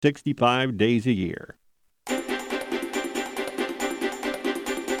365 days a year.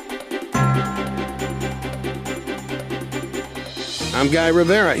 I'm Guy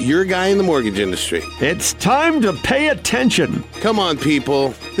Rivera, your guy in the mortgage industry. It's time to pay attention. Come on,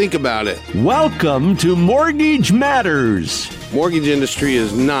 people. Think about it. Welcome to Mortgage Matters. Mortgage industry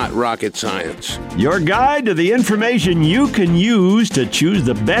is not rocket science. Your guide to the information you can use to choose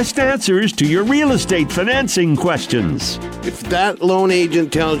the best answers to your real estate financing questions. If that loan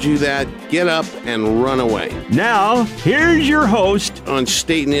agent tells you that, get up and run away. Now, here's your host On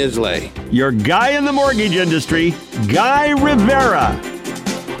Staten Islay. Your guy in the mortgage industry, Guy Rivera.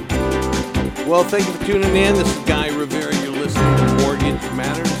 Well, thank you for tuning in. This is Guy Rivera. You're listening to Mortgage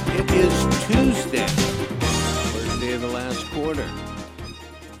Matters. It is Tuesday, first day of the last quarter,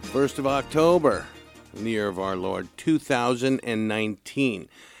 1st of October, in the year of our Lord, 2019.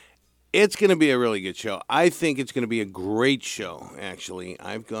 It's going to be a really good show. I think it's going to be a great show, actually.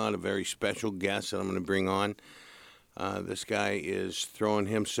 I've got a very special guest that I'm going to bring on. This guy is throwing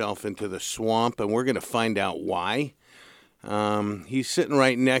himself into the swamp, and we're going to find out why. He's sitting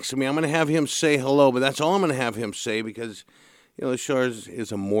right next to me. I'm going to have him say hello, but that's all I'm going to have him say because, you know, the show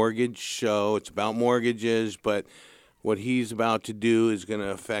is a mortgage show. It's about mortgages, but what he's about to do is going to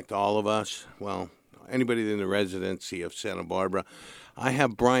affect all of us. Well, anybody in the residency of Santa Barbara. I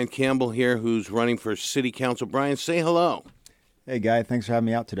have Brian Campbell here who's running for city council. Brian, say hello. Hey, Guy. Thanks for having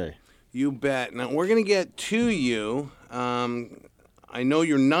me out today. You bet. Now, we're going to get to you. I know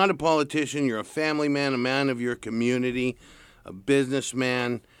you're not a politician. You're a family man, a man of your community, a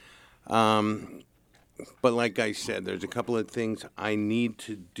businessman. But like I said, there's a couple of things I need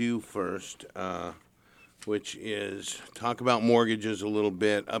to do first, which is talk about mortgages a little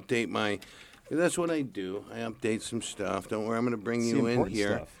bit, update my... That's what I do. I update some stuff. Don't worry, I'm going to bring you in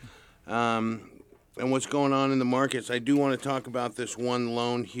here. And what's going on in the markets. I do want to talk about this one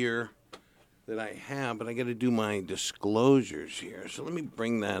loan here that I have, but I got to do my disclosures here. So let me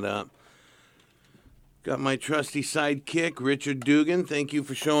bring that up. Got my trusty sidekick, Richard Dugan. Thank you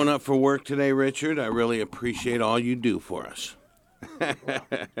for showing up for work today, Richard. I really appreciate all you do for us.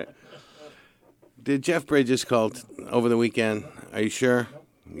 Did Jeff Bridges call over the weekend? Are you sure?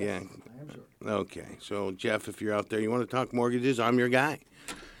 Yeah. Okay, so Jeff, if you're out there, you want to talk mortgages, I'm your guy.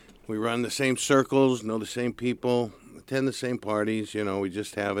 We run the same circles, know the same people, attend the same parties, you know, we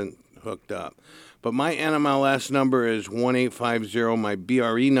just haven't hooked up. But my NMLS number is 1850, my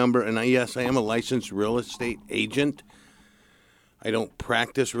BRE number, and yes, I am a licensed real estate agent. I don't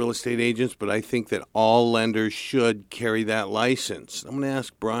practice real estate agents, but I think that all lenders should carry that license. I'm going to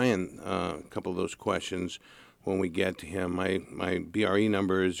ask Brian a couple of those questions when we get to him. My BRE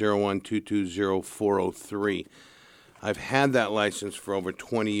number is 012200403. I've had that license for over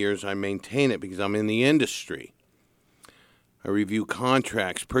 20 years. I maintain it because I'm in the industry. I review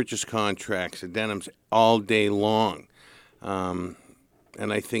contracts, purchase contracts, addendums all day long. And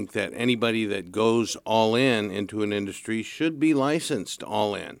I think that anybody that goes all in into an industry should be licensed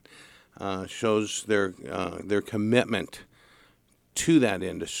all in. Shows their commitment to that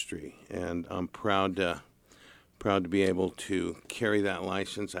industry. And I'm proud to be able to carry that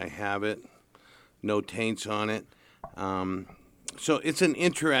license. I have it, no taints on it. So it's an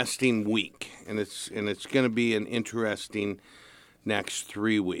interesting week, and it's going to be an interesting next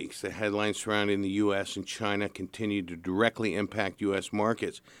 3 weeks. The headlines surrounding the U.S. and China continue to directly impact U.S.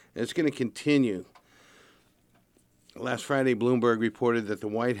 markets, and it's going to continue. Last Friday, Bloomberg reported that the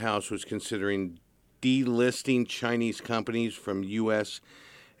White House was considering delisting Chinese companies from U.S.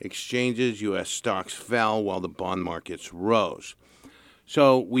 exchanges. U.S. stocks fell while the bond markets rose.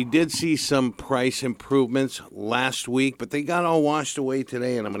 So we did see some price improvements last week, but they got all washed away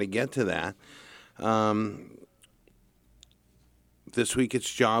today, and I'm going to get to that. This week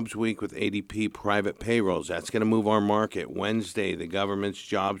it's Jobs Week with ADP private payrolls. That's going to move our market. Wednesday, the government's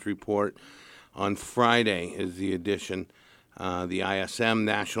jobs report. On Friday is the addition. The ISM,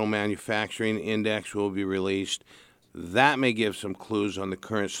 National Manufacturing Index, will be released. That may give some clues on the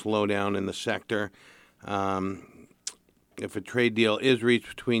current slowdown in the sector. If a trade deal is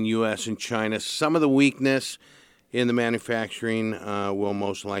reached between U.S. and China, some of the weakness in the manufacturing will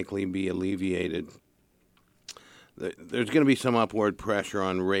most likely be alleviated. There's going to be some upward pressure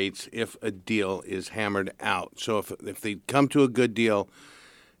on rates if a deal is hammered out. So if they come to a good deal,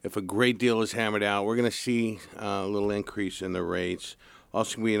 if a great deal is hammered out, we're going to see a little increase in the rates.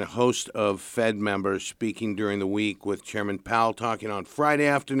 Also going to be a host of Fed members speaking during the week with Chairman Powell talking on Friday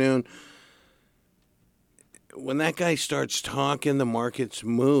afternoon. When that guy starts talking, the markets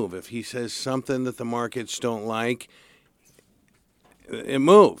move. If he says something that the markets don't like, it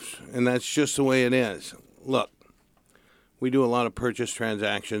moves. And that's just the way it is. Look, We do a lot of purchase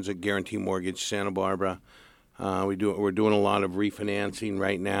transactions at Guarantee Mortgage Santa Barbara. We're doing a lot of refinancing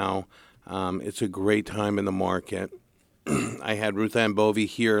right now. It's a great time in the market. I had Ruth Ann Bovey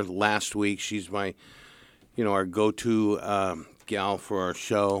here last week. She's my, our go-to gal for our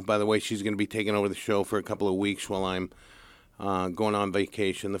show. By the way, she's going to be taking over the show for a couple of weeks while I'm going on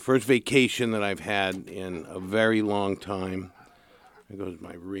vacation. The first vacation that I've had in a very long time. There goes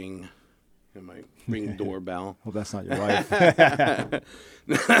my ring and my ring doorbell. Well, that's not your wife. That's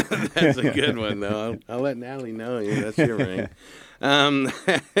a good one, though. I'll let Natalie know. Yeah, that's your ring.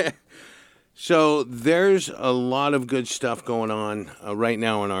 So there's a lot of good stuff going on right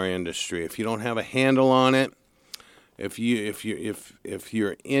now in our industry. If you don't have a handle on it, if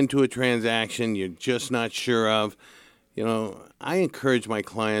you're into a transaction you're just not sure of, I encourage my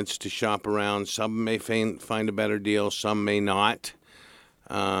clients to shop around. Some may find a better deal, some may not.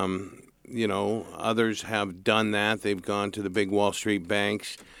 Others have done that. They've gone to the big Wall Street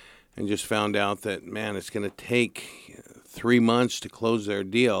banks and just found out that, man, it's going to take 3 months to close their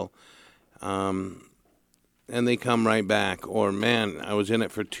deal. And they come right back. Or, man, I was in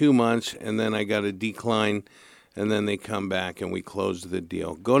it for 2 months, and then I got a decline, and then they come back, and we closed the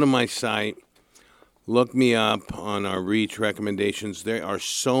deal. Go to my site. Look me up on our REACH recommendations. There are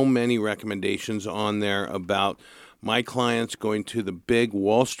so many recommendations on there about my clients going to the big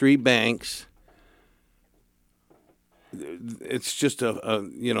Wall Street banks. It's just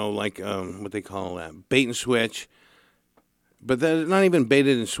what they call that, bait and switch. But they're not even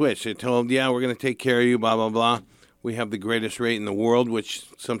baited and switched. They told them, yeah, we're going to take care of you, blah, blah, blah. We have the greatest rate in the world, which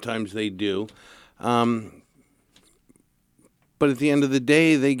sometimes they do. But at the end of the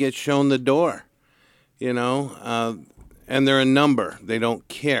day, they get shown the door, and they're a number. They don't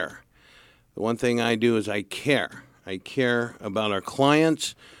care. The one thing I do is I care. I care about our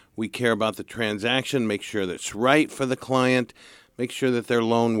clients. We care about the transaction, make sure that's right for the client, make sure that their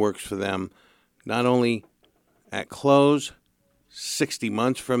loan works for them, not only at close, 60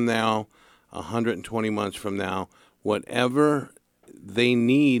 months from now, 120 months from now, whatever they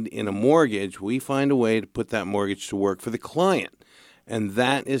need in a mortgage, we find a way to put that mortgage to work for the client. And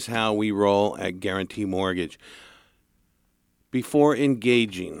that is how we roll at Guarantee Mortgage. Before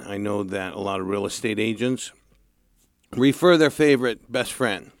engaging, I know that a lot of real estate agents refer their favorite best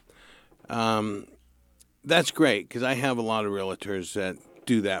friend. That's great because I have a lot of realtors that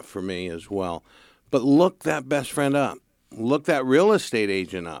do that for me as well. But look that best friend up. Look that real estate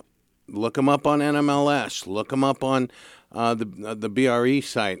agent up. Look them up on NMLS. Look them up on the BRE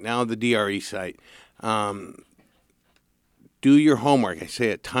site, now the DRE site. Do your homework. I say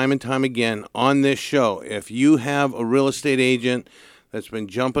it time and time again on this show. If you have a real estate agent that's been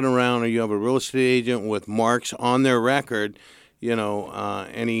jumping around, or you have a real estate agent with marks on their record,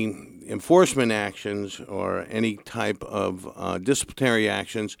 any enforcement actions or any type of disciplinary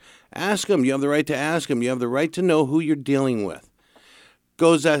actions, ask them. You have the right to ask them. You have the right to know who you're dealing with.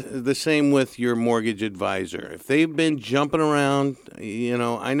 Goes the same with your mortgage advisor. If they've been jumping around,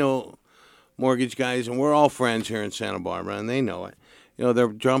 I know mortgage guys, and we're all friends here in Santa Barbara, and they know it.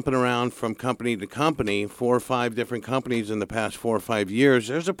 They're jumping around from company to company, 4 or 5 different companies in the past 4 or 5 years.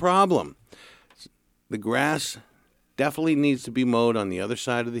 There's a problem. The grass definitely needs to be mowed on the other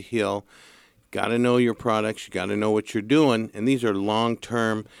side of the hill. Got to know your products. You got to know what you're doing. And these are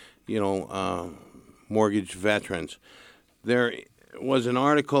long-term, mortgage veterans. There was an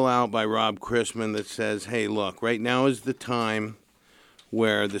article out by Rob Chrisman that says, hey, look, right now is the time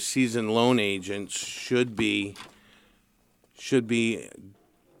where the seasoned loan agents should be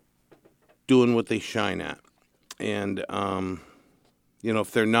doing what they shine at. And,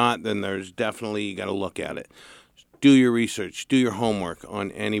 if they're not, then there's definitely, you got to look at it. Do your research. Do your homework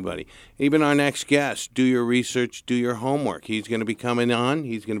on anybody. Even our next guest, do your research, do your homework. He's going to be coming on.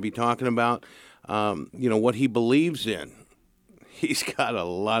 He's going to be talking about, what he believes in. He's got a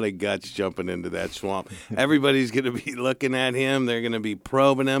lot of guts jumping into that swamp. Everybody's going to be looking at him. They're going to be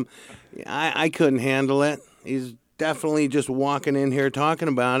probing him. I couldn't handle it. He's definitely just walking in here talking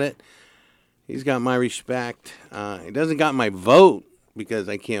about it. He's got my respect. He doesn't got my vote because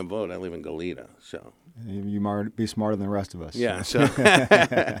I can't vote. I live in Goleta, so. You might be smarter than the rest of us. Yeah, so.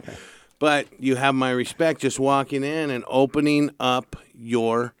 But you have my respect just walking in and opening up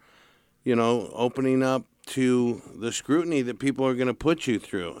to the scrutiny that people are going to put you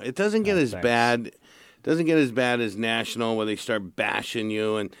through. It doesn't get as bad. It doesn't get as bad as national, where they start bashing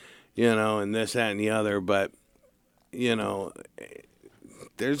you and and this, that, and the other. But there's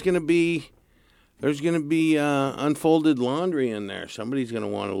going to be unfolded laundry in there. Somebody's going to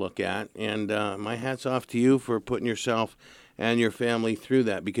want to look at. And my hat's off to you for putting yourself and your family through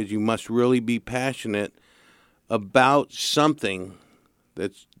that, because you must really be passionate about something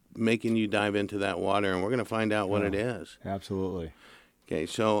that's making you dive into that water, and we're going to find out what it is. Absolutely. Okay,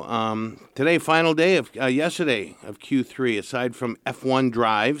 so today, final day of yesterday of Q3. Aside from F1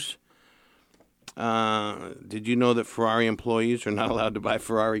 drives, did you know that Ferrari employees are not allowed to buy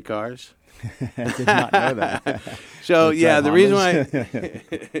Ferrari cars? I did not know that. So What's yeah, that, the reason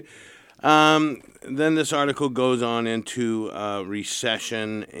Hondas? why. Then this article goes on into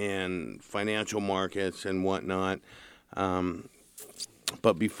recession and financial markets and whatnot.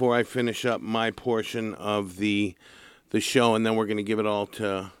 But before I finish up my portion of the show, and then we're going to give it all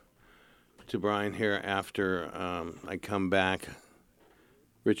to Brian here after I come back.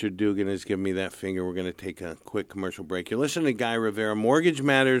 Richard Dugan has given me that finger. We're going to take a quick commercial break. You're listening to Guy Rivera, Mortgage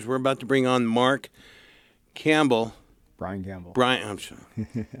Matters. We're about to bring on Mark Campbell. Brian Campbell. I'm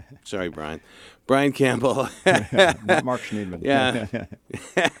sorry, Brian. Brian Campbell. Not Mark Schneidman. Yeah.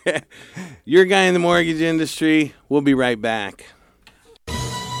 Your guy in the mortgage industry. We'll be right back.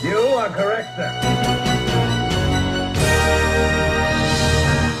 You are correct, sir.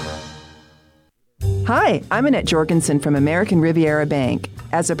 Hi, I'm Annette Jorgensen from American Riviera Bank.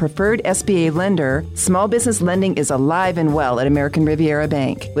 As a preferred SBA lender, small business lending is alive and well at American Riviera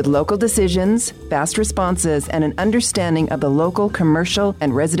Bank. With local decisions, fast responses, and an understanding of the local commercial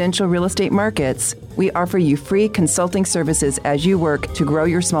and residential real estate markets, we offer you free consulting services as you work to grow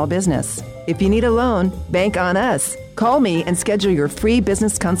your small business. If you need a loan, bank on us. Call me and schedule your free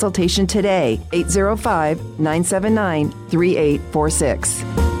business consultation today,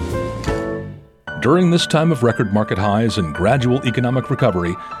 805-979-3846. During this time of record market highs and gradual economic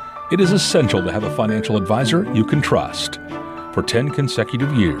recovery, it is essential to have a financial advisor you can trust. For 10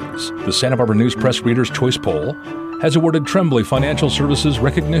 consecutive years, the Santa Barbara News Press Reader's Choice Poll has awarded Tremblay Financial Services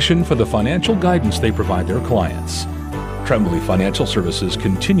recognition for the financial guidance they provide their clients. Tremblay Financial Services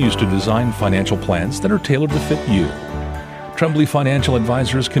continues to design financial plans that are tailored to fit you. Tremblay Financial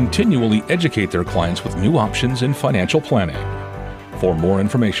Advisors continually educate their clients with new options in financial planning. For more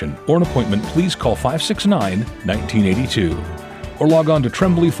information or an appointment, please call 569-1982 or log on to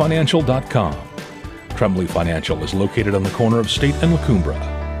tremblayfinancial.com. Tremblay Financial is located on the corner of State and La Cumbre.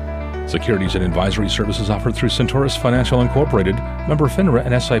 Securities and advisory services offered through Centaurus Financial Incorporated, member FINRA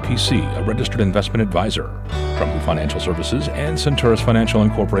and SIPC, a registered investment advisor. Tremblay Financial Services and Centaurus Financial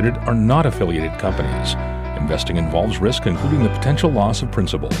Incorporated are not affiliated companies. Investing involves risk, including the potential loss of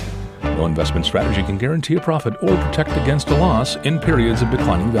principal. No investment strategy can guarantee a profit or protect against a loss in periods of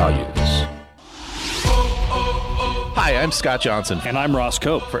declining values. Hi, I'm Scott Johnson. And I'm Ross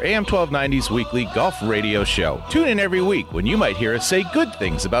Cope. For AM 1290's weekly golf radio show. Tune in every week when you might hear us say good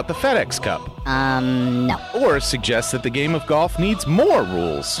things about the FedEx Cup. No. Or suggest that the game of golf needs more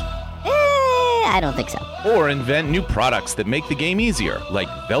rules. I don't think so. Or invent new products that make the game easier, like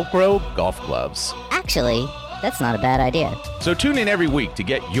Velcro golf gloves. Actually, that's not a bad idea. So tune in every week to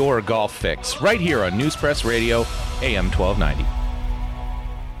get your golf fix right here on News Press Radio, AM 1290.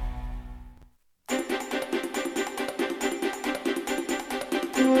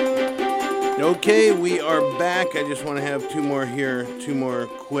 Okay, we are back. I just want to have two more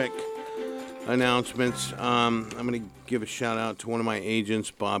quick announcements. I'm going to give a shout out to one of my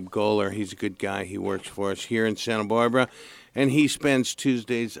agents, Bob Goller. He's a good guy. He works for us here in Santa Barbara, and he spends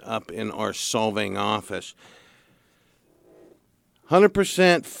Tuesdays up in our Solvang office.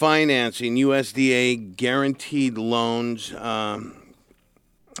 100% financing, USDA guaranteed loans,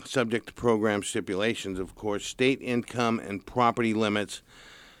 subject to program stipulations, of course, state income and property limits,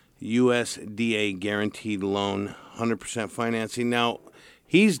 USDA guaranteed loan, 100% financing. Now,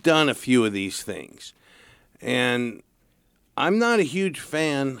 he's done a few of these things, and I'm not a huge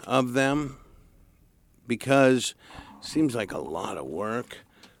fan of them because it seems like a lot of work,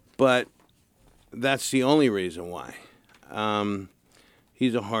 but that's the only reason why.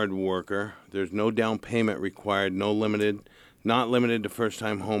 He's a hard worker. There's no down payment required, not limited to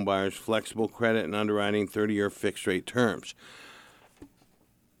first-time home buyers, flexible credit and underwriting, 30-year fixed-rate terms.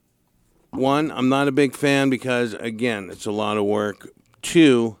 One, I'm not a big fan because, again, it's a lot of work.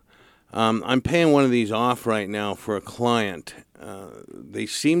 Two, I'm paying one of these off right now for a client. They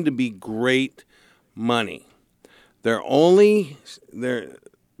seem to be great money. They're only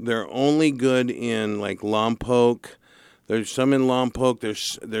good in like Lompoc. There's some in Lompoc.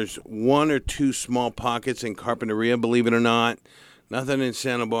 There's one or two small pockets in Carpinteria, believe it or not. Nothing in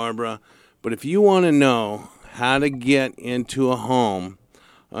Santa Barbara. But if you want to know how to get into a home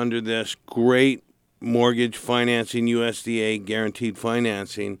under this great mortgage financing, USDA guaranteed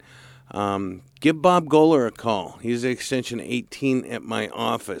financing, give Bob Goller a call. He's at extension 18 at my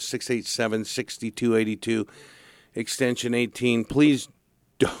office, 687-6282, extension 18. Please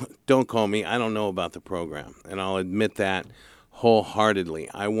don't call me. I don't know about the program, and I'll admit that wholeheartedly.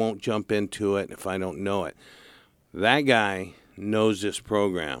 I won't jump into it if I don't know it. That guy knows this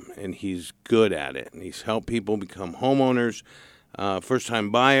program, and he's good at it, and he's helped people become homeowners,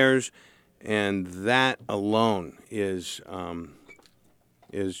 first-time buyers, and that alone is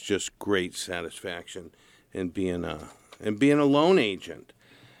just great satisfaction in being a loan agent.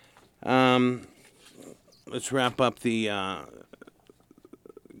 Let's wrap up the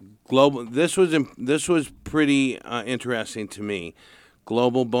global. This was pretty interesting to me.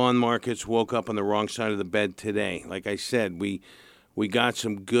 Global bond markets woke up on the wrong side of the bed today. Like I said, we got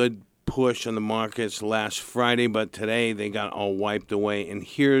some good push on the markets last Friday, but today they got all wiped away. And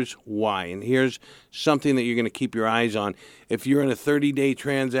here's why. And here's something that you're going to keep your eyes on. If you're in a 30-day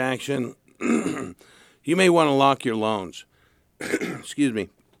transaction, you may want to lock your loans. Excuse me.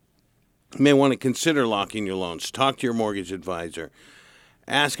 You may want to consider locking your loans. Talk to your mortgage advisor.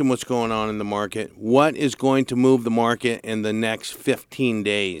 Ask him what's going on in the market. What is going to move the market in the next 15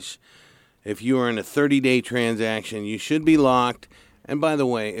 days? If you are in a 30-day transaction, you should be locked. And by the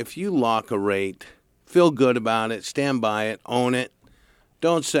way, if you lock a rate, feel good about it, stand by it, own it.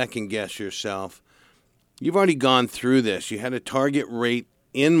 Don't second-guess yourself. You've already gone through this. You had a target rate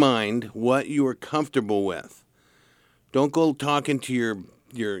in mind, what you are comfortable with. Don't go talking to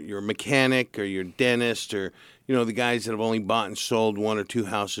your mechanic or your dentist or the guys that have only bought and sold one or two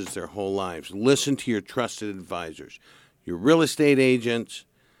houses their whole lives. Listen to your trusted advisors, your real estate agents,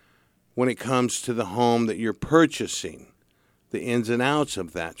 when it comes to the home that you're purchasing, the ins and outs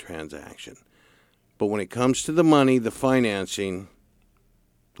of that transaction. But when it comes to the money, the financing,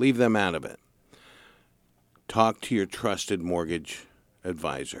 leave them out of it. Talk to your trusted mortgage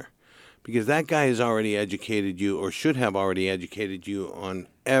advisor, because that guy has already educated you, or should have already educated you on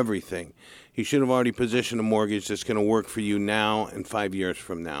everything. He should have already positioned a mortgage that's going to work for you now and 5 years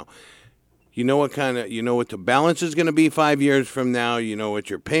from now. You know what the balance is going to be 5 years from now. You know what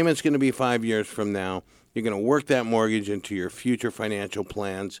your payment's going to be 5 years from now. You're going to work that mortgage into your future financial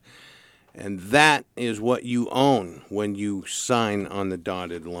plans. And that is what you own when you sign on the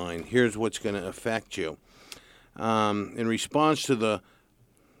dotted line. Here's what's going to affect you. In response to the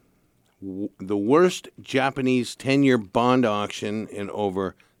worst Japanese 10-year bond auction in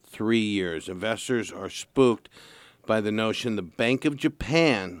over 3 years, investors are spooked by the notion the Bank of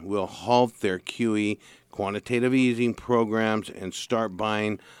Japan will halt their QE, quantitative easing programs, and start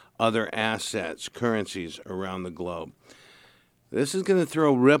buying other assets, currencies around the globe. This is going to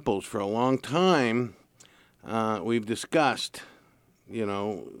throw ripples for a long time. We've discussed,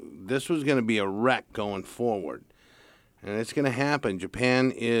 this was going to be a wreck going forward. And it's going to happen.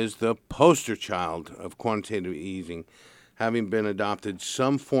 Japan is the poster child of quantitative easing, having been adopted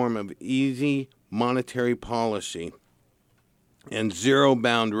some form of easy monetary policy and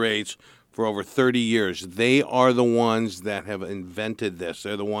zero-bound rates for over 30 years. They are the ones that have invented this.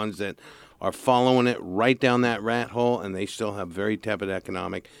 They're the ones that are following it right down that rat hole, and they still have very tepid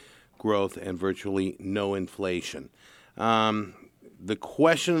economic growth and virtually no inflation. The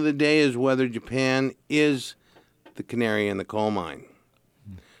question of the day is whether Japan is the canary in the coal mine.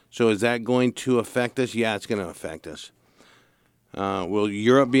 So is that going to affect us? Yeah, it's going to affect us. Will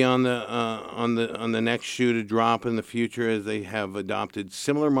Europe be on the next shoe to drop in the future, as they have adopted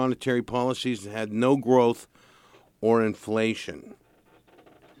similar monetary policies and had no growth or inflation?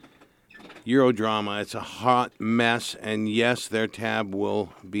 Eurodrama, it's a hot mess, and yes, their tab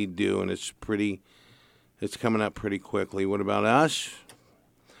will be due, and it's coming up pretty quickly. What about us?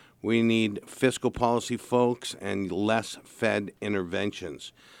 We need fiscal policy folks and less Fed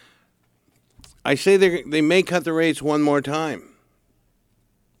interventions. I say they may cut the rates one more time,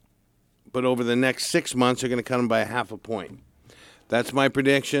 but over the next 6 months, they're going to cut them by 0.5 point. That's my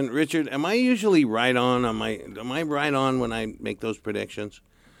prediction. Richard, am I usually right on? Am I right on when I make those predictions?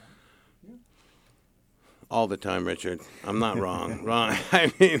 All the time, Richard. I'm not wrong.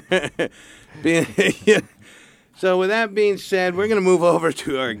 I mean, So with that being said, we're going to move over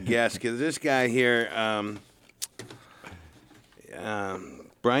to our guest, because this guy here,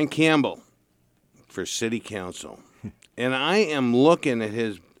 Brian Campbell for City Council. And I am looking at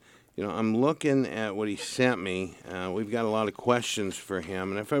his, I'm looking at what he sent me. We've got a lot of questions for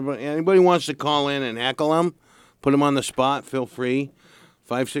him. And if anybody wants to call in and heckle him, put him on the spot, feel free.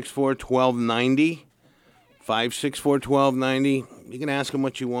 564-1290. 564-1290. You can ask him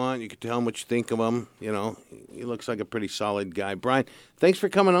what you want. You can tell him what you think of him. He looks like a pretty solid guy. Brian, thanks for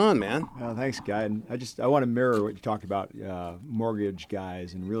coming on, man. Thanks, Guy. And I want to mirror what you talked about, mortgage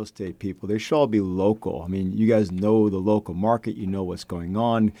guys and real estate people. They should all be local. I mean, you guys know the local market. You know what's going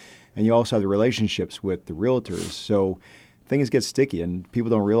on. And you also have the relationships with the realtors. So things get sticky, and people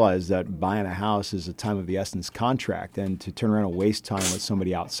don't realize that buying a house is a time of the essence contract, and to turn around and waste time with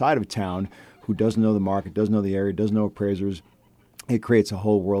somebody outside of town who doesn't know the market, doesn't know the area, doesn't know appraisers, it creates a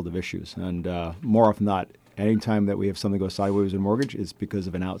whole world of issues. And more often than not, anytime that we have something go sideways in mortgage, it's because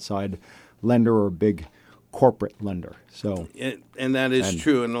of an outside lender or a big corporate lender. So, and that is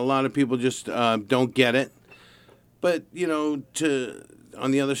true, and a lot of people just don't get it. But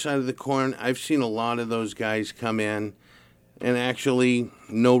on the other side of the coin, I've seen a lot of those guys come in and actually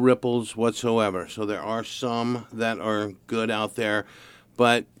no ripples whatsoever. So there are some that are good out there,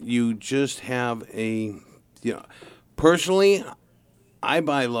 but you just have personally, I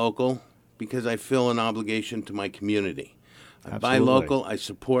buy local because I feel an obligation to my community. I buy local, I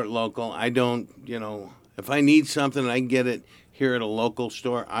support local. I don't, if I need something and I can get it here at a local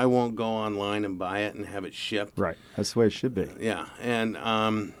store, I won't go online and buy it and have it shipped. Right. That's the way it should be. Yeah.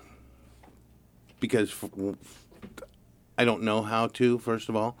 And because I don't know how to, first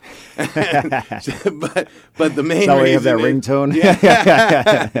of all. but the main reason you have that ringtone.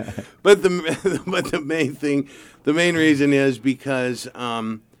 Yeah. but the main reason is because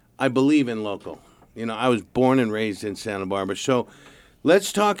I believe in local. I was born and raised in Santa Barbara. So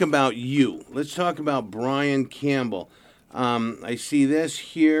let's talk about you. Let's talk about Brian Campbell. I see this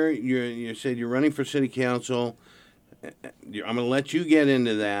here. You said you're running for city council. I'm going to let you get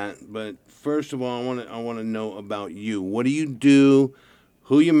into that, but first of all, I want to know about you. What do you do?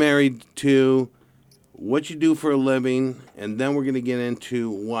 Who you married to? What you do for a living? And then we're going to get into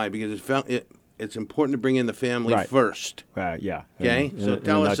why, because it's important to bring in the family first. Yeah. Okay. So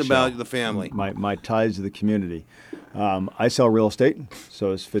tell us about the family. My ties to the community. I sell real estate,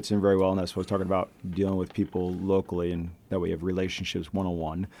 so this fits in very well, and that's what I was talking about, dealing with people locally, and that way you have relationships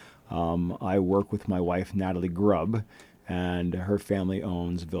one-on-one. I work with my wife, Natalie Grubb, and her family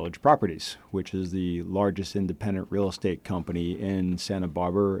owns Village Properties, which is the largest independent real estate company in Santa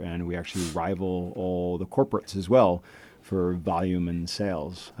Barbara, and we actually rival all the corporates as well for volume and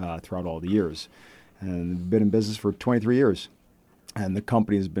sales throughout all the years. And we've been in business for 23 years, and the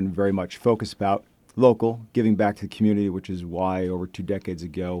company has been very much focused about local, giving back to the community, which is why over 2 decades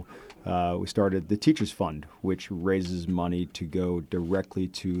ago we started the Teachers Fund, which raises money to go directly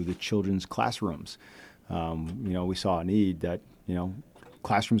to the children's classrooms. We saw a need that,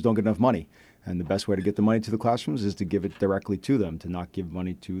 classrooms don't get enough money. And the best way to get the money to the classrooms is to give it directly to them, to not give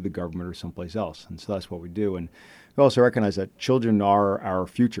money to the government or someplace else. And so that's what we do. And we also recognize that children are our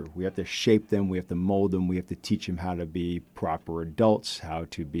future. We have to shape them. We have to mold them. We have to teach them how to be proper adults, how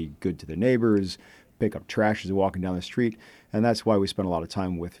to be good to their neighbors, pick up trash as they're walking down the street. And that's why we spend a lot of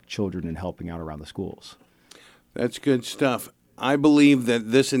time with children and helping out around the schools. That's good stuff. I believe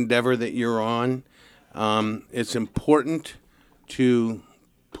that this endeavor that you're on, it's important to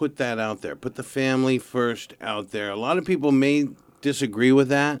put that out there. Put the family first out there. A lot of people may disagree with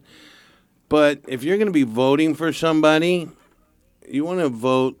that, but if you're going to be voting for somebody, you want to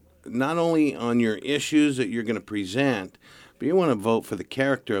vote not only on your issues that you're going to present, but you want to vote for the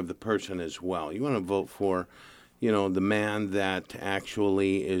character of the person as well. You want to vote for, the man that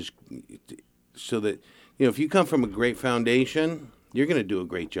actually is, so that, if you come from a great foundation, you're going to do a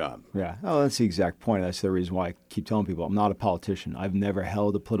great job. Yeah. Oh, that's the exact point. That's the reason why I keep telling people I'm not a politician. I've never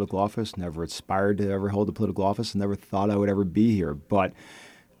held a political office, never aspired to ever hold a political office, never thought I would ever be here. But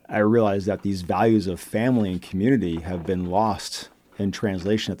I realize that these values of family and community have been lost in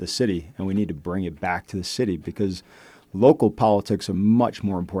translation at the city, and we need to bring it back to the city because local politics are much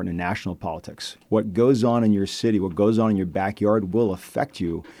more important than national politics. What goes on in your city, what goes on in your backyard will affect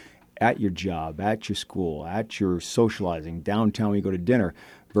you at your job, at your school, at your socializing, downtown when you go to dinner,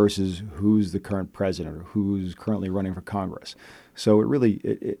 versus who's the current president or who's currently running for Congress. So it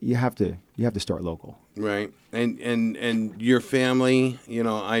really, you have to start local. Right, and your family,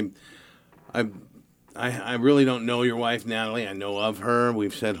 I really don't know your wife, Natalie. I know of her.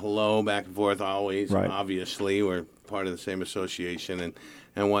 We've said hello back and forth always. Right. Obviously, we're part of the same association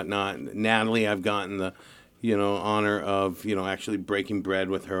and whatnot. Natalie, I've gotten the honor of, actually breaking bread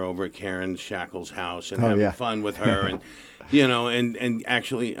with her over at Karen Shackle's house and having fun with her. And, and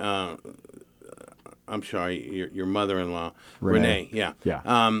actually, I'm sorry, your mother-in-law, Renee.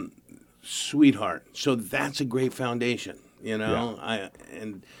 Yeah. Sweetheart. So that's a great foundation,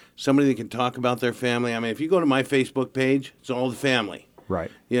 and somebody that can talk about their family. I mean, if you go to my Facebook page, it's all the family.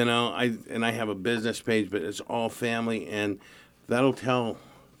 Right. I have a business page, but it's all family, and that'll tell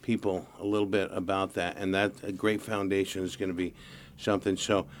people a little bit about that, and that a great foundation is going to be something.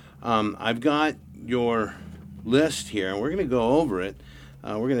 So I've got your list here, and we're going to go over it.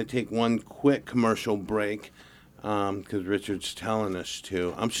 We're going to take one quick commercial break because Richard's telling us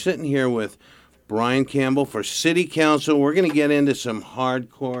to. I'm sitting here with Brian Campbell for City Council. We're going to get into some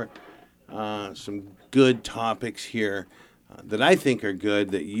hardcore, some good topics here that I think are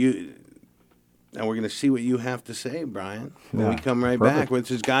good and we're going to see what you have to say, Brian, when we come right back.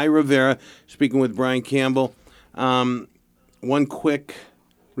 This is Guy Rivera speaking with Brian Campbell. One quick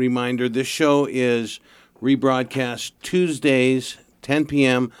reminder, this show is rebroadcast Tuesdays, 10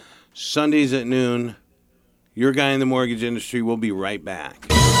 p.m., Sundays at noon. Your Guy in the Mortgage Industry. We'll be right back.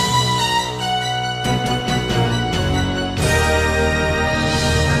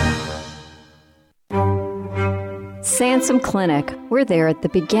 Sansom Clinic. We're there at the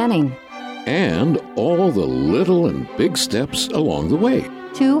beginning. And all the little and big steps along the way.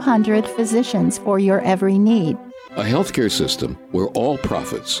 200 physicians for your every need. A healthcare system where all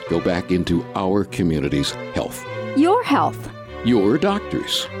profits go back into our community's health. Your health. Your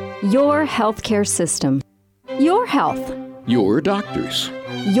doctors. Your healthcare system. Your health. Your doctors.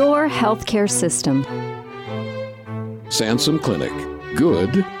 Your healthcare system. Sansom Clinic.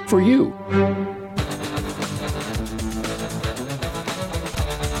 Good for you.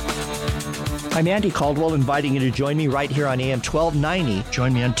 I'm Andy Caldwell, inviting you to join me right here on AM 1290.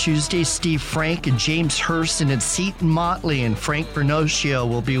 Join me on Tuesday. Steve Frank and James Hurston and Seton Motley and Frank Bernocchio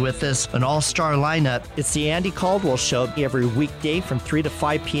will be with us, an all-star lineup. It's the Andy Caldwell Show every weekday from 3 to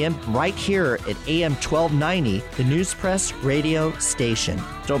 5 p.m. right here at AM 1290, the News Press radio station.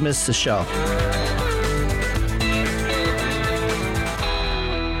 Don't miss the show.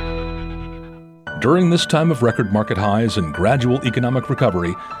 During this time of record market highs and gradual economic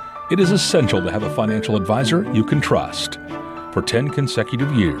recovery, it is essential to have a financial advisor you can trust. For 10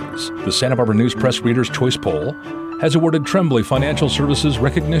 consecutive years, the Santa Barbara News Press Reader's Choice Poll has awarded Tremblay Financial Services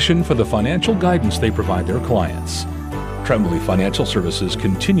recognition for the financial guidance they provide their clients. Tremblay Financial Services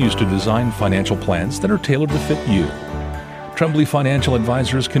continues to design financial plans that are tailored to fit you. Tremblay Financial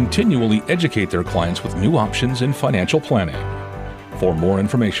Advisors continually educate their clients with new options in financial planning. For more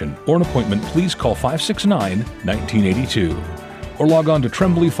information or an appointment, please call 569-1982. or log on to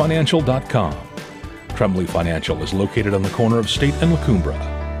tremblayfinancial.com. Tremblay Financial is located on the corner of State and La Cumbra.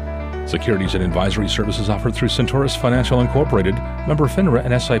 Securities and advisory services offered through Centaurus Financial Incorporated, member FINRA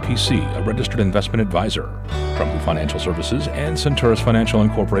and SIPC, a registered investment advisor. Tremblay Financial Services and Centaurus Financial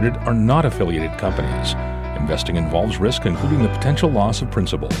Incorporated are not affiliated companies. Investing involves risk, including the potential loss of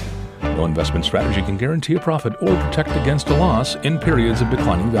principal. No investment strategy can guarantee a profit or protect against a loss in periods of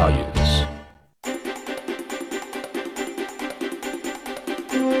declining values.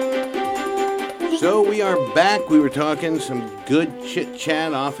 So we are back. We were talking some good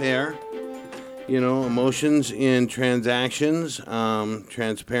chit-chat off air. You know, emotions in transactions,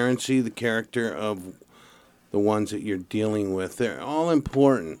 transparency, the character of the ones that you're dealing with. They're all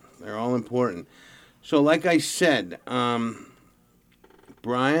important. So like I said,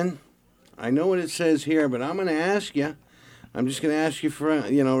 Brian, I know what it says here, but I'm going to ask you. I'm just going to ask you for,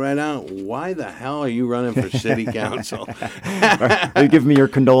 right out, why the hell are you running for city council? Are you giving me your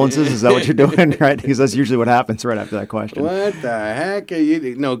condolences? Is that what you're doing? Right? Because that's usually what happens right after that question. What the heck are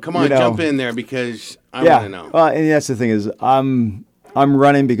you? No, come on, jump in there because I want to know. And that's the thing is, I'm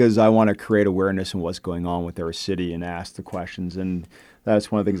running because I want to create awareness in what's going on with our city and ask the questions. And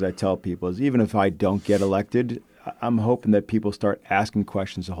that's one of the things I tell people is even if I don't get elected, I'm hoping that people start asking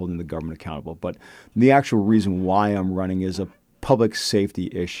questions and holding the government accountable. But the actual reason why I'm running is a public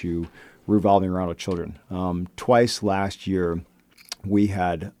safety issue revolving around our children. Twice last year, we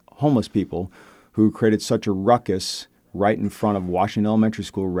had homeless people who created such a ruckus right in front of Washington Elementary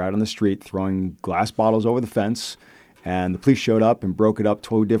School, right on the street, throwing glass bottles over the fence. And the police showed up and broke it up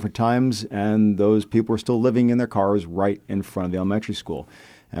 2 different times, and those people were still living in their cars right in front of the elementary school.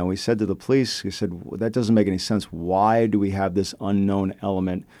 And we said to the police, we said, well, that doesn't make any sense. Why do we have this unknown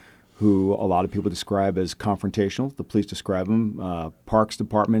element who a lot of people describe as confrontational? The police describe him. Parks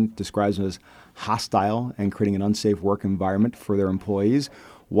Department describes him as hostile and creating an unsafe work environment for their employees.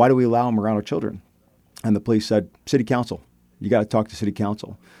 Why do we allow him around our children? And the police said, City Council. You got to talk to City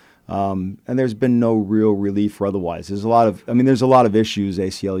Council. And there's been no real relief or otherwise. There's a lot of issues,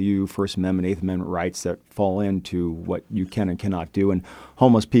 ACLU, First Amendment, Eighth Amendment rights that fall into what you can and cannot do. And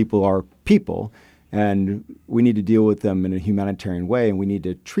homeless people are people, and we need to deal with them in a humanitarian way, and we need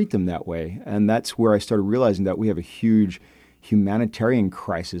to treat them that way. And that's where I started realizing that we have a huge humanitarian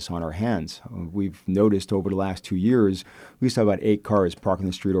crisis on our hands. We've noticed over the last 2 years, we used to have about 8 cars parked on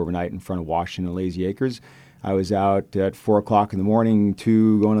the street overnight in front of Washington and Lazy Acres. I was out at 4 o'clock in the morning,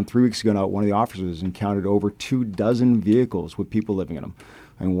 going on 3 weeks ago now, one of the officers encountered over 24 vehicles with people living in them.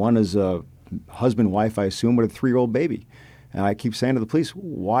 And one is a husband, wife, I assume, with a 3-year-old baby. And I keep saying to the police,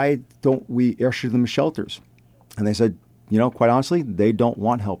 why don't we usher them to shelters? And they said, quite honestly, they don't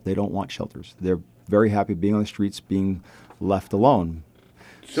want help. They don't want shelters. They're very happy being on the streets, being left alone.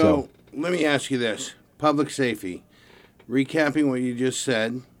 So let me ask you this. Public safety. Recapping what you just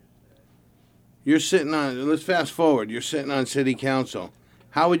said, you're sitting on, let's fast forward, you're sitting on city council.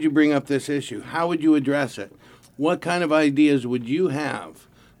 How would you bring up this issue? How would you address it? What kind of ideas would you have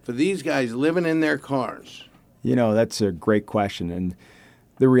for these guys living in their cars? That's a great question. And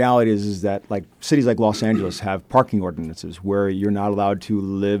the reality is that like cities like Los Angeles have parking ordinances where you're not allowed to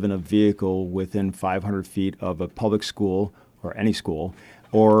live in a vehicle within 500 feet of a public school or any school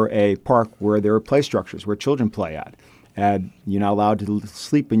or a park where there are play structures where children play at. And you're not allowed to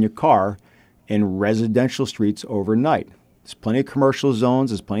sleep in your car in residential streets overnight. There's plenty of commercial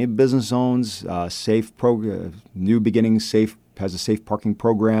zones. There's plenty of business zones. New Beginnings Safe has a safe parking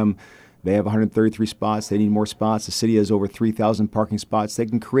program. They have 133 spots. They need more spots. The city has over 3,000 parking spots. They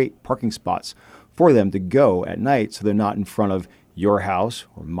can create parking spots for them to go at night so they're not in front of your house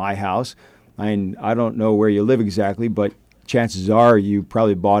or my house. I don't know where you live exactly, but chances are you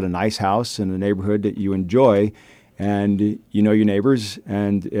probably bought a nice house in a neighborhood that you enjoy, and you know your neighbors.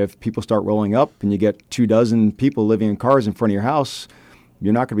 And if people start rolling up and you get 24 people living in cars in front of your house,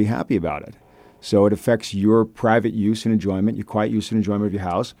 you're not going to be happy about it. So it affects your private use and enjoyment, your quiet use and enjoyment of your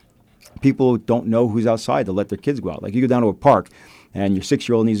house. People don't know who's outside to let their kids go out. Like you go down to a park and your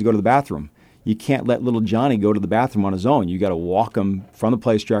 6-year-old needs to go to the bathroom. You can't let little Johnny go to the bathroom on his own. You got to walk him from the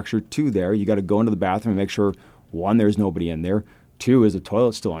play structure to there. You got to go into the bathroom and make sure, 1, there's nobody in there. 2, is the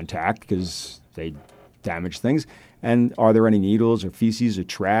toilet still intact because they damage things. And are there any needles or feces or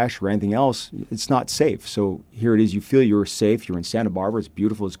trash or anything else? It's not safe. So here it is. You feel you're safe. You're in Santa Barbara. It's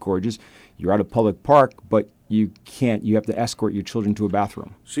beautiful. It's gorgeous. You're at a public park, but you have to escort your children to a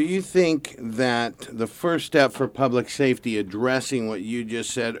bathroom. So you think that the first step for public safety, addressing what you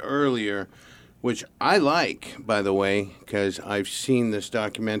just said earlier, which I like, by the way, because I've seen this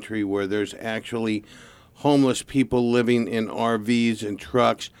documentary where there's actually homeless people living in RVs and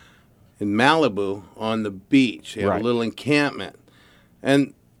trucks in Malibu on the beach. They have a little encampment.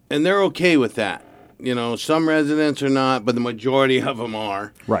 And they're okay with that. Some residents are not, but the majority of them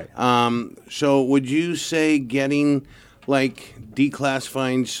are. Right. So would you say getting,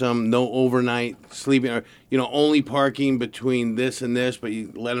 declassifying some no overnight sleeping, or, only parking between this and this, but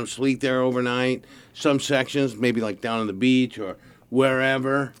you let them sleep there overnight, some sections, maybe like down on the beach or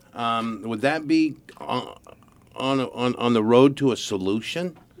wherever, would that be on the road to a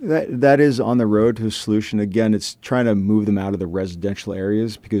solution? That is on the road to a solution. Again, it's trying to move them out of the residential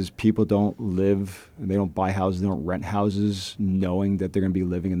areas because people don't they don't buy houses, they don't rent houses knowing that they're going to be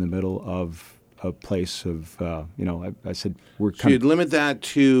living in the middle of a place of, I said we're So you'd limit that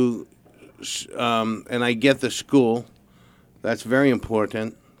to, and I get the school. That's very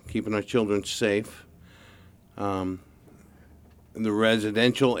important, keeping our children safe. In the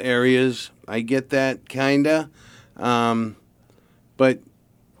residential areas, I get that, kind of. But...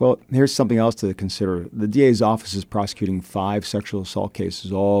 Well, here's something else to consider. The DA's office is prosecuting 5 sexual assault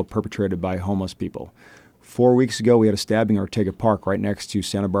cases, all perpetrated by homeless people. 4 weeks ago, we had a stabbing in Ortega Park right next to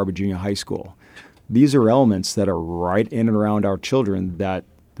Santa Barbara Junior High School. These are elements that are right in and around our children that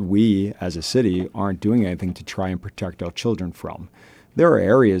we, as a city, aren't doing anything to try and protect our children from. There are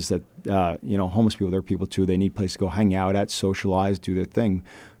areas that, homeless people, there are people too, they need a place to go hang out at, socialize, do their thing.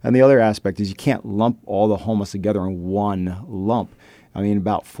 And the other aspect is you can't lump all the homeless together in one lump. I mean,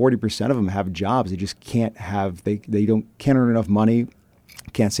 about 40% of them have jobs. They just can't earn enough money,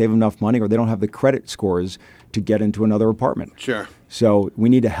 can't save enough money, or they don't have the credit scores to get into another apartment. Sure. So we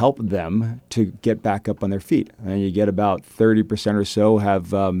need to help them to get back up on their feet. And you get about 30% or so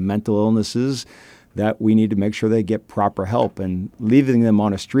have mental illnesses that we need to make sure they get proper help. And leaving them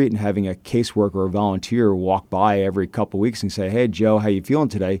on a street and having a caseworker or volunteer walk by every couple of weeks and say, "Hey, Joe, how you feeling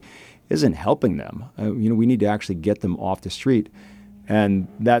today?" isn't helping them. We need to actually get them off the street. And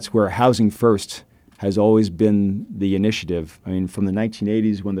that's where Housing First has always been the initiative. I mean, from the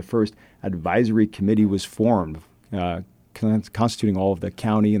 1980s when the first advisory committee was formed, constituting all of the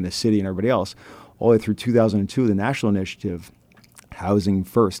county and the city and everybody else, all the way through 2002, the national initiative, Housing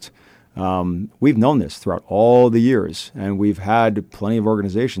First. We've known this throughout all the years, and we've had plenty of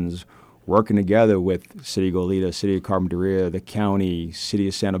organizations working together with City of Goleta, City of Carpinteria, the county, City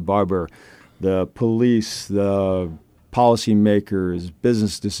of Santa Barbara, the police, the policymakers,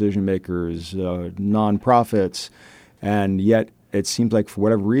 business decision makers, nonprofits, and yet it seems like for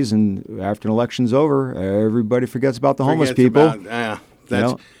whatever reason, after an election's over, everybody forgets about the homeless people.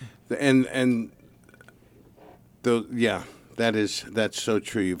 That's so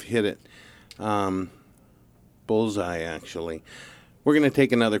true. You've hit it, bullseye actually. We're going to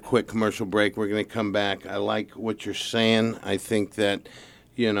take another quick commercial break. We're going to come back. I like what you're saying. I think that,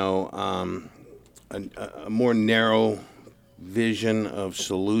 a more narrow vision of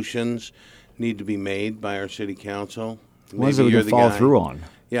solutions need to be made by our city council. Ones that we can follow through on.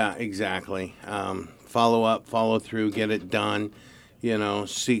 Yeah, exactly. Follow up, follow through, get it done,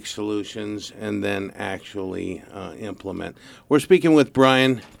 seek solutions, and then actually implement. We're speaking with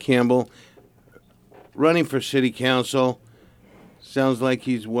Brian Campbell, running for city council. Sounds like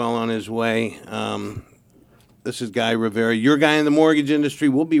he's well on his way. This is Guy Rivera, your guy in the mortgage industry.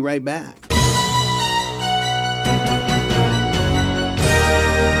 We'll be right back.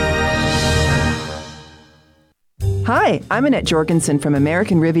 Hi, I'm Annette Jorgensen from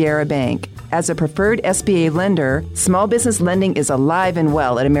American Riviera Bank. As a preferred SBA lender, small business lending is alive and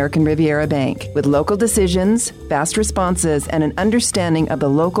well at American Riviera Bank. With local decisions, fast responses, and an understanding of the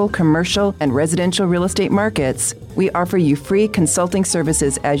local commercial and residential real estate markets, we offer you free consulting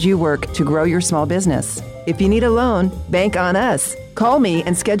services as you work to grow your small business. If you need a loan, bank on us. Call me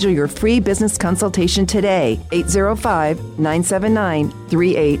and schedule your free business consultation today,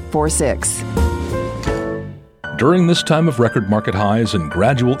 805-979-3846. During this time of record market highs and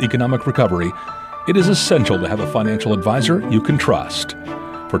gradual economic recovery, it is essential to have a financial advisor you can trust.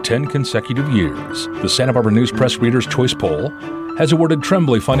 For 10 consecutive years, the Santa Barbara News Press Reader's Choice Poll has awarded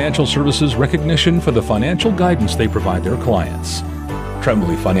Tremblay Financial Services recognition for the financial guidance they provide their clients.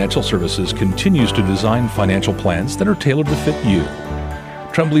 Tremblay Financial Services continues to design financial plans that are tailored to fit you.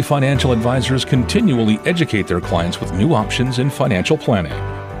 Tremblay Financial Advisors continually educate their clients with new options in financial planning.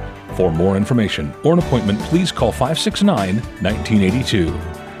 For more information or an appointment, please call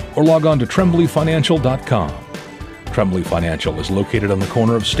 569-1982 or log on to tremblayfinancial.com. Tremblay Financial is located on the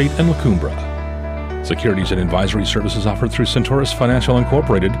corner of State and La Cumbre. Securities and advisory services offered through Centaurus Financial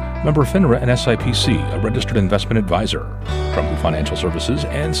Incorporated, member FINRA and SIPC, a registered investment advisor. Tremblay Financial Services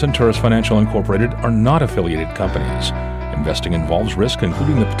and Centaurus Financial Incorporated are not affiliated companies. Investing involves risk,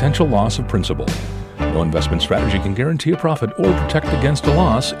 including the potential loss of principal. No investment strategy can guarantee a profit or protect against a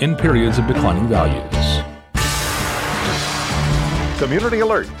loss in periods of declining values. Community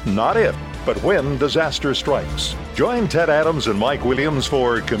alert, not if, but when disaster strikes. Join Ted Adams and Mike Williams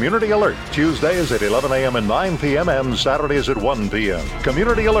for Community Alert, Tuesdays at 11 a.m. and 9 p.m. and Saturdays at 1 p.m.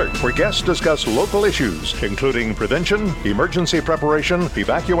 Community Alert, where guests discuss local issues, including prevention, emergency preparation,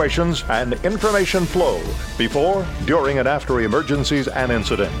 evacuations, and information flow before, during, and after emergencies and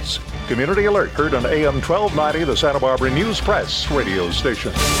incidents. Community Alert, heard on AM 1290, the Santa Barbara News Press radio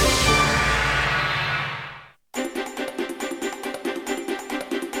station.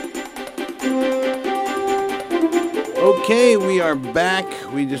 Okay, we are back.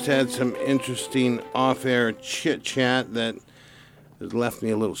 We just had some interesting off-air chit-chat that has left me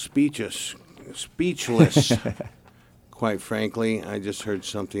a little speechless. Quite frankly, I just heard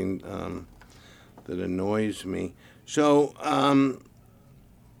something that annoys me. So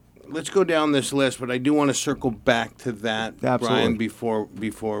let's go down this list, but I do want to circle back to that, Absolutely. Brian, before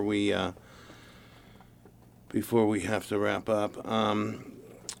we have to wrap up.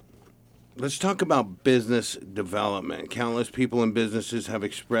 Let's talk about business development. Countless people and businesses have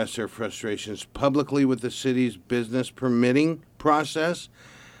expressed their frustrations publicly with the city's business permitting process.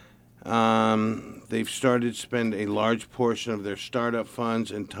 They've started to spend a large portion of their startup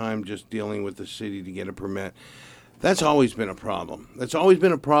funds and time just dealing with the city to get a permit. That's always been a problem. That's always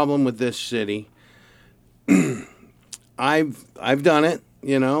been a problem with this city. I've done it,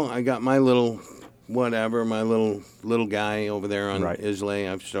 I got my little whatever, my little guy over there on Islay.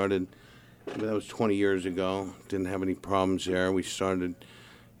 I've started. That was 20 years ago. Didn't have any problems there. We started,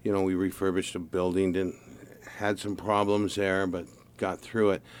 we refurbished a building. Had some problems there, but got through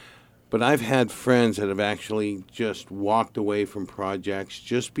it. But I've had friends that have actually just walked away from projects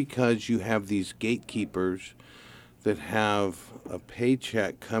just because you have these gatekeepers that have a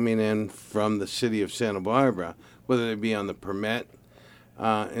paycheck coming in from the city of Santa Barbara, whether they be on the permit,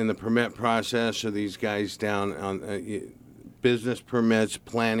 in the permit process, or these guys down on business permits,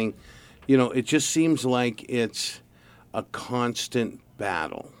 planning. It just seems like it's a constant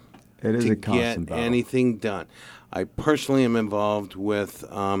battle. It is to a constant get battle. anything done. I personally am involved with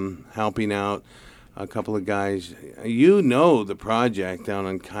helping out a couple of guys. The project down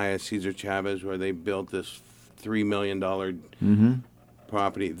on Calle Cesar Chavez where they built this $3 million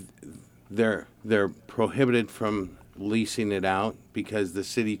property. They're prohibited from leasing it out because the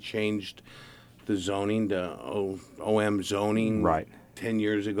city changed the zoning to OM zoning 10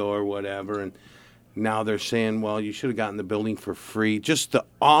 years ago or whatever, and now they're saying, well, you should have gotten the building for free. Just the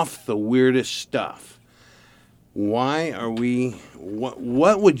weirdest stuff. Why are we,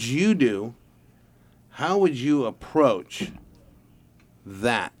 what would you do? How would you approach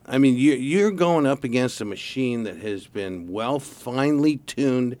that? I mean, you're going up against a machine that has been finely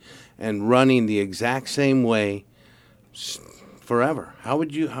tuned and running the exact same way forever. How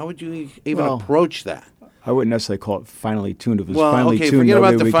would you even approach that? I wouldn't necessarily call it finely tuned. If it was Well, finely okay, tuned, forget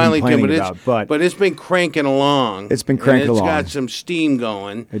about nobody the would be finely tuned, complaining but it's been cranking along. It's been cranking along. It's got some steam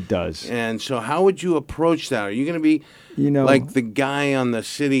going. It does. And so how would you approach that? Are you going to be like the guy on the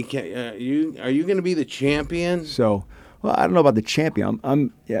city? Are you going to be the champion? So, well, I don't know about the champion.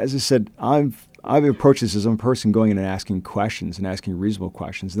 As I said, I've approached this as a person going in and asking questions and asking reasonable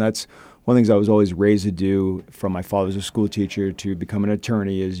questions. And that's one of the things I was always raised to do from my father as a school teacher to become an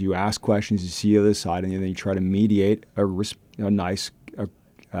attorney is you ask questions, you see the other side, and then you try to mediate a nice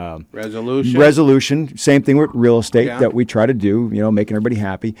resolution. Same thing with real estate that we try to do, making everybody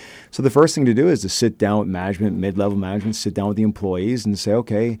happy. So the first thing to do is to sit down with management, mid-level management, sit down with the employees and say,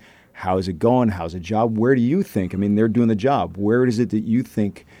 okay, how's it going? How's the job? Where do you think? I mean, they're doing the job. Where is it that you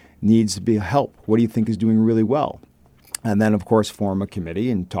think needs to be help? What do you think is doing really well? And then, of course, form a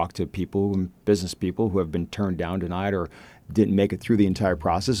committee and talk to people and business people who have been turned down, denied, or didn't make it through the entire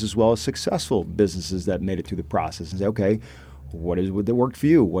process, as well as successful businesses that made it through the process and say, okay, what is it that worked for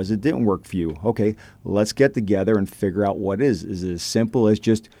you? What is it didn't work for you? Okay, let's get together and figure out what is. Is it as simple as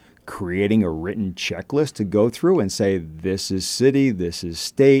just creating a written checklist to go through and say, this is city, this is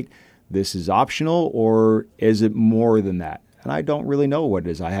state, this is optional, or is it more than that? And I don't really know what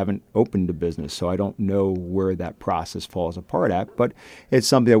it is. I haven't opened a business, so I don't know where that process falls apart at. But it's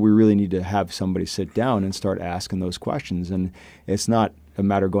something that we really need to have somebody sit down and start asking those questions. And it's not a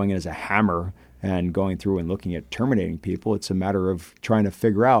matter of going in as a hammer and going through and looking at terminating people. It's a matter of trying to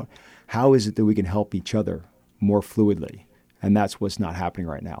figure out how is it that we can help each other more fluidly. And that's what's not happening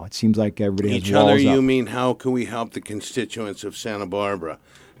right now. It seems like everybody has walls up. Each other, you mean how can we help the constituents of Santa Barbara?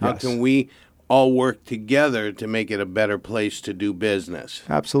 How can we all work together to make it a better place to do business?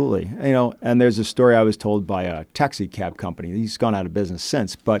 Absolutely. And there's a story I was told by a taxi cab company. He's gone out of business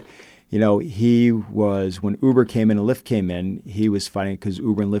since, but he was, when Uber came in and Lyft came in, he was fighting because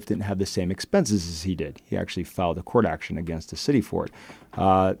Uber and Lyft didn't have the same expenses as he did. He actually filed a court action against the city for it.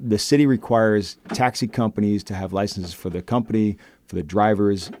 The city requires taxi companies to have licenses for the company, for the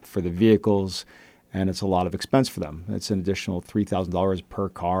drivers, for the vehicles, and it's a lot of expense for them. It's an additional $3,000 per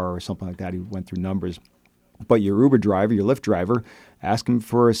car or something like that. He went through numbers. But your Uber driver, your Lyft driver, ask him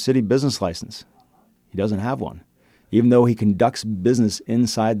for a city business license. He doesn't have one. Even though he conducts business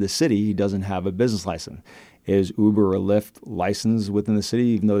inside the city, he doesn't have a business license. Is Uber or Lyft licensed within the city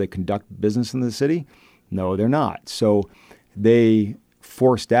even though they conduct business in the city? No, they're not. So they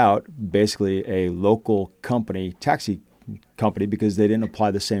forced out basically a local company, taxi company, because they didn't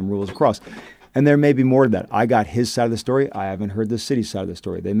apply the same rules across. And there may be more to that. I got his side of the story. I haven't heard the city side of the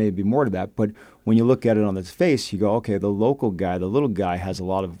story. There may be more to that. But when you look at it on its face, you go, okay, the local guy, the little guy has a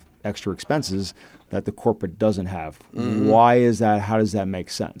lot of extra expenses that the corporate doesn't have. Mm-hmm. Why is that? How does that make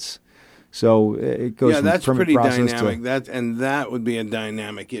sense? So it goes from that's permit pretty process dynamic. to... That would be a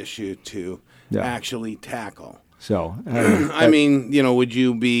dynamic issue to actually tackle. So, I mean, would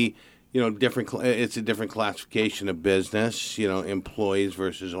you be... different. It's a different classification of business. Employees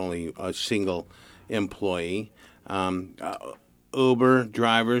versus only a single employee. Uber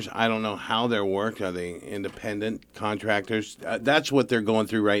drivers, I don't know how they're worked. Are they independent contractors? That's what they're going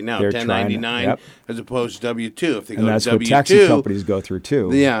through right now. They're 1099 as opposed to W-2. If they go that's to W-2, what taxi companies go through too.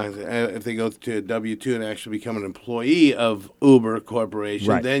 Yeah, if they go to W-2 and actually become an employee of Uber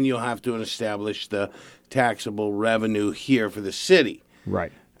Corporation, then you'll have to establish the taxable revenue here for the city.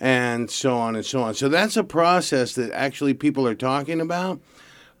 Right. And so on and so on. So that's a process that actually people are talking about.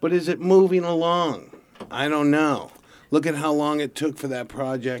 But is it moving along? I don't know. Look at how long it took for that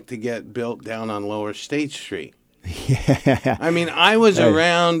project to get built down on Lower State Street. Yeah. I mean, I was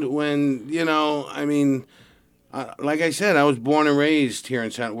around when, like I said, I was born and raised here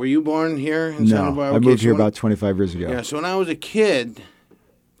in Santa. Were you born here in Santa Barbara? I moved here about 25 years ago. Yeah, so when I was a kid,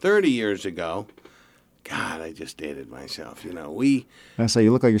 30 years ago, God, I just dated myself. I say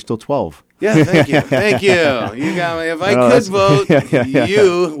you look like you're still 12. Yeah, thank you. Thank you. You got me. If I could vote,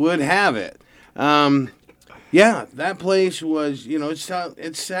 you would have it. Yeah, that place was,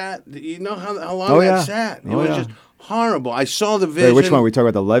 it sat. You know how long that sat? It was just horrible. I saw the vision. Wait, which one? We talk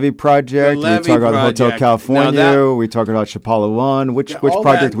about the Levee Project? The Levee we talk about Project. the Hotel California? We talk about Chapala One? Which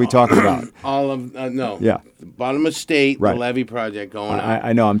project are we talking about? All of, no. Yeah. The bottom of state, right. The Levee Project going on.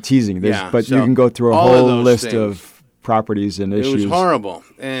 I know, I'm teasing. But so you can go through a all whole of list things. of properties and issues. It was horrible.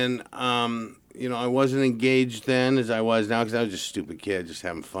 And, I wasn't engaged then as I was now because I was just a stupid kid, just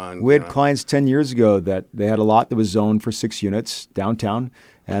having fun. We had clients 10 years ago that they had a lot that was zoned for 6 units downtown,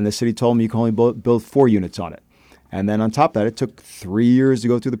 and the city told them you can only build 4 units on it. And then on top of that, it took 3 years to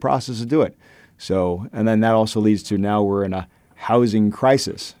go through the process to do it. So, and then that also leads to now we're in a housing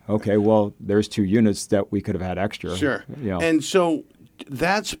crisis. Okay, well, there's 2 units that we could have had extra. Sure. You know. And so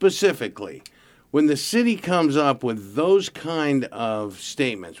that specifically, when the city comes up with those kind of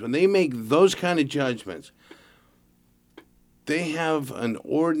statements, when they make those kind of judgments, they have an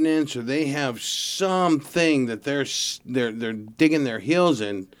ordinance or they have something that they're digging their heels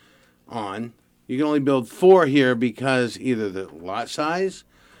in on. You can only build 4 here because either the lot size,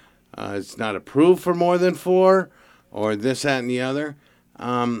 it's not approved for more than 4, or this, that, and the other.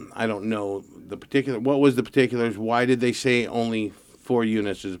 I don't know the particular. What was the particulars? Why did they say only 4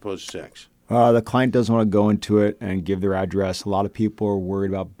 units as opposed to 6? The client doesn't want to go into it and give their address. A lot of people are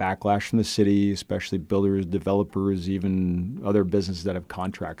worried about backlash from the city, especially builders, developers, even other businesses that have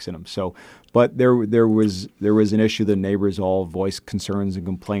contracts in them. So, but there was an issue. The neighbors all voiced concerns and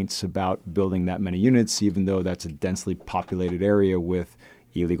complaints about building that many units, even though that's a densely populated area with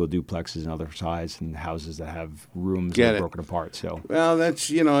illegal duplexes and other size and houses that have rooms that are broken apart. So, well, that's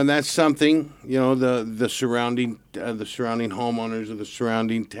and that's something the surrounding homeowners or the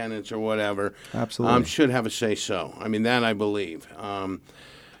surrounding tenants or whatever absolutely should have a say so. I mean, that I believe.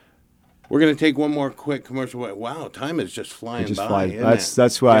 We're going to take one more quick commercial. Wow, time is just flying by.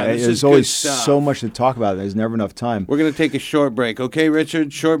 That's why there's always so much to talk about. There's never enough time. We're going to take a short break. Okay,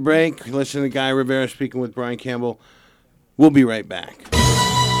 Richard, short break. Listen to Guy Rivera speaking with Brian Campbell. We'll be right back.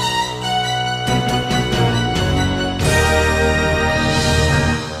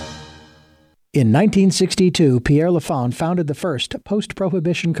 In 1962, Pierre Lafond founded the first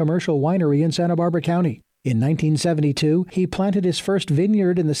post-prohibition commercial winery in Santa Barbara County. In 1972, he planted his first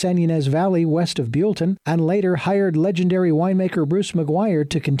vineyard in the San Ynez Valley west of Buellton, and later hired legendary winemaker Bruce McGuire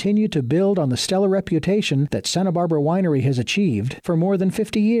to continue to build on the stellar reputation that Santa Barbara Winery has achieved for more than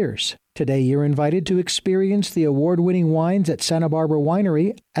 50 years. Today, you're invited to experience the award-winning wines at Santa Barbara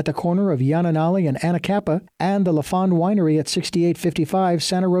Winery at the corner of Yananali and Anacapa, and the Lafond Winery at 6855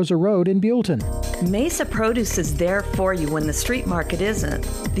 Santa Rosa Road in Buellton. Mesa Produce is there for you when the street market isn't.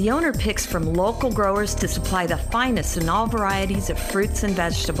 The owner picks from local growers to supply the finest in all varieties of fruits and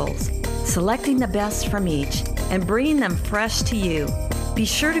vegetables, selecting the best from each and bringing them fresh to you. Be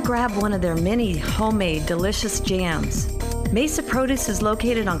sure to grab one of their many homemade delicious jams. Mesa Produce is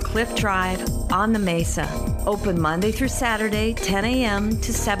located on Cliff Drive on the Mesa. Open Monday through Saturday, 10 a.m.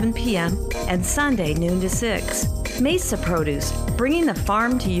 to 7 p.m. and Sunday, noon to 6. Mesa Produce, bringing the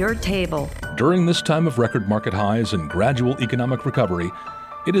farm to your table. During this time of record market highs and gradual economic recovery,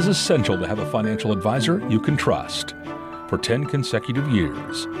 it is essential to have a financial advisor you can trust. For 10 consecutive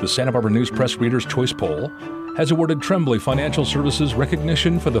years, the Santa Barbara News Press Reader's Choice Poll has awarded Tremblay Financial Services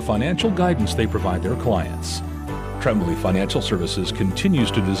recognition for the financial guidance they provide their clients. Tremblay Financial Services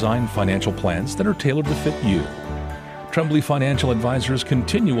continues to design financial plans that are tailored to fit you. Tremblay Financial Advisors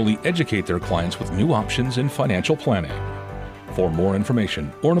continually educate their clients with new options in financial planning. For more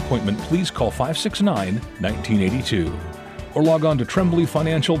information or an appointment, please call 569-1982 or log on to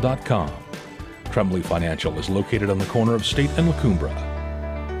tremblayfinancial.com. Tremblay Financial is located on the corner of State and La Cumbre.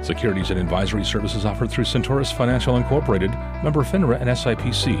 Securities and advisory services offered through Centaurus Financial Incorporated, member FINRA and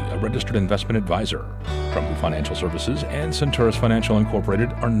SIPC, a registered investment advisor. Tremblay Financial Services and Centaurus Financial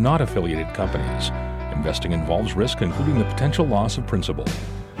Incorporated are not affiliated companies. Investing involves risk, including the potential loss of principal.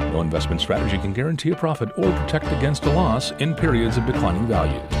 No investment strategy can guarantee a profit or protect against a loss in periods of declining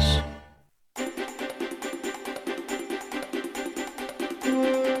values.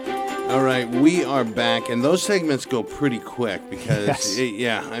 All right, we are back, and those segments go pretty quick because, we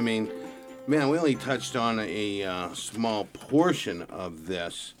only touched on a small portion of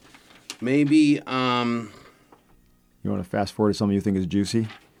this. Maybe, You want to fast forward to something you think is juicy?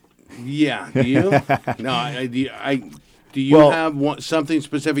 Yeah, do you? No, do you have something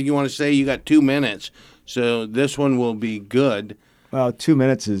specific you want to say? You got 2 minutes, so this one will be good. Well, 2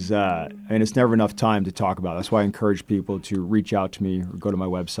 minutes is, it's never enough time to talk about. That's why I encourage people to reach out to me or go to my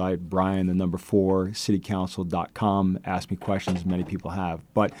website, brian4citycouncil.com, ask me questions. Many people have.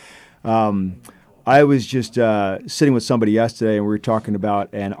 But I was just sitting with somebody yesterday, and we were talking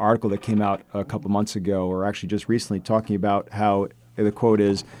about an article that came out a couple months ago, or actually just recently, talking about how the quote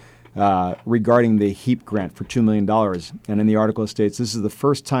is, regarding the HEAP grant for $2 million. And in the article it states, this is the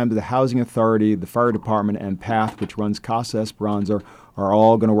first time that the Housing Authority, the Fire Department, and PATH, which runs Casa Esperanza, are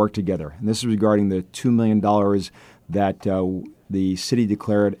all going to work together. And this is regarding the $2 million that the city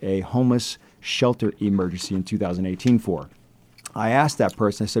declared a homeless shelter emergency in 2018 for. I asked that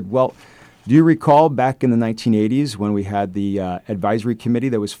person, I said, well, do you recall back in the 1980s when we had the advisory committee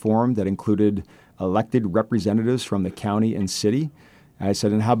that was formed that included elected representatives from the county and city? And I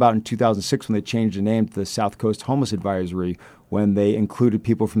said, and how about in 2006 when they changed the name to the South Coast Homeless Advisory, when they included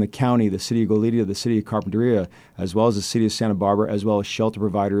people from the county, the city of Goleta, the city of Carpinteria, as well as the city of Santa Barbara, as well as shelter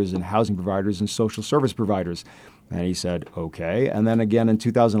providers and housing providers and social service providers. And he said, okay. And then again in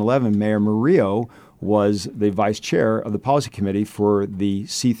 2011, Mayor Murillo was the vice chair of the policy committee for the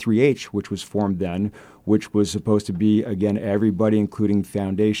C3H, which was formed then, which was supposed to be, again, everybody, including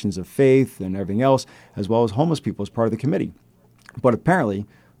foundations of faith and everything else, as well as homeless people as part of the committee. But apparently,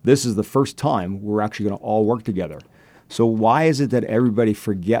 this is the first time we're actually going to all work together. So why is it that everybody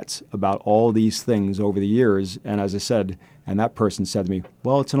forgets about all these things over the years? And as I said, and that person said to me,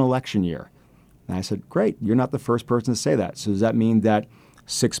 well, it's an election year. And I said, great, you're not the first person to say that. So does that mean that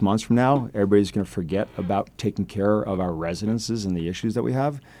 6 months from now, everybody's going to forget about taking care of our residences and the issues that we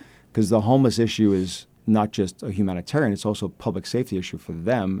have? Because the homeless issue is not just a humanitarian, it's also a public safety issue for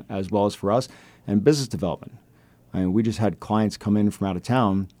them as well as for us, and business development. I mean, we just had clients come in from out of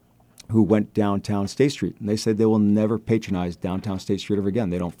town who went downtown State Street, and they said they will never patronize downtown State Street ever again.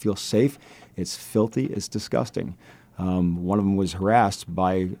 They don't feel safe. It's filthy. It's disgusting. One of them was harassed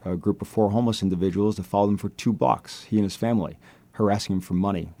by a group of 4 homeless individuals that followed him for 2 blocks, he and his family, harassing him for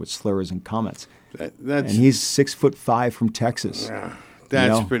money with slurs and comments. And he's 6'5" from Texas. Yeah,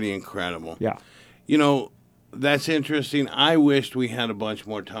 that's pretty incredible. Yeah. You know, that's interesting. I wished we had a bunch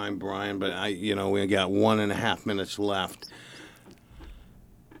more time, Brian, but we got 1.5 minutes left.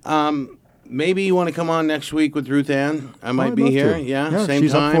 Maybe you want to come on next week with Ruth Ann. I might be here. Yeah, same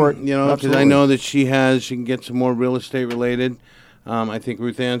she's time. Up for it. Because I know that she can get some more real estate related. I think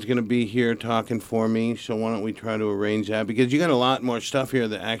Ruth Ann's going to be here talking for me. So why don't we try to arrange that? Because you got a lot more stuff here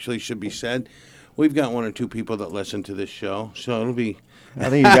that actually should be said. We've got 1 or 2 people that listen to this show, so it'll be. I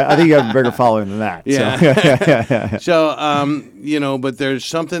think you have a bigger following than that. Yeah. So, but there's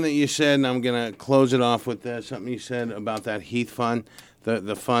something that you said, and I'm going to close it off with something you said about that HEAP fund.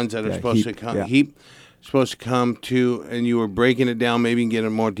 The funds that are supposed to come, HEAP, supposed to come to, and you were breaking it down. Maybe you can get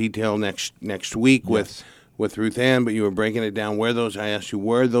in more detail next week with Ruth Ann. But you were breaking it down. I asked you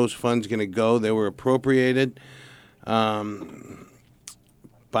where those funds going to go. They were appropriated by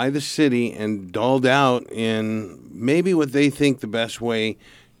the city and doled out in maybe what they think the best way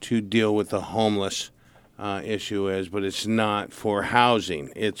to deal with the homeless issue is, but it's not for housing.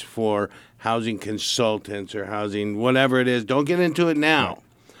 It's for housing consultants or housing, whatever it is. Don't get into it now.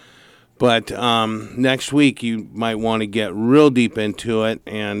 But next week you might want to get real deep into it,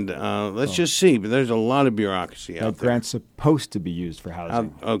 and let's just see. But there's a lot of bureaucracy out there. That grant's supposed to be used for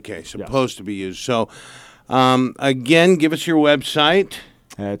housing. Supposed to be used. So, again, give us your website.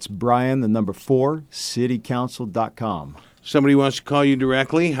 It's Brian, 4, citycouncil.com. Somebody wants to call you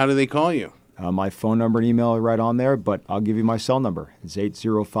directly. How do they call you? My phone number and email are right on there, but I'll give you my cell number. It's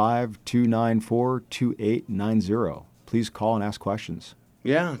 805-294-2890. Please call and ask questions.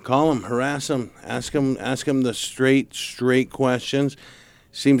 Yeah, call them, harass them, ask them the straight questions.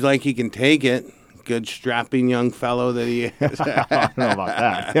 Seems like he can take it. Good strapping young fellow that he is. I don't know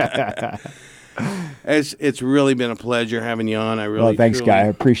about that. It's really been a pleasure having you on. I really thanks, Guy. I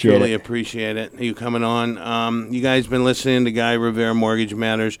appreciate it. Appreciate it. You coming on. You guys been listening to Guy Rivera Mortgage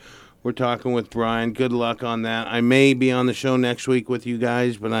Matters. We're talking with Brian. Good luck on that. I may be on the show next week with you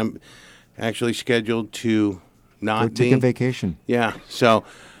guys, but I'm actually scheduled to not take a vacation. Yeah. So,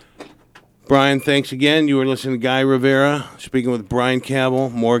 Brian, thanks again. You were listening to Guy Rivera, speaking with Brian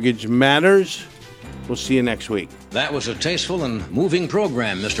Cabell, Mortgage Matters. We'll see you next week. That was a tasteful and moving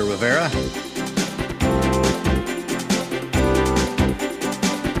program, Mr. Rivera.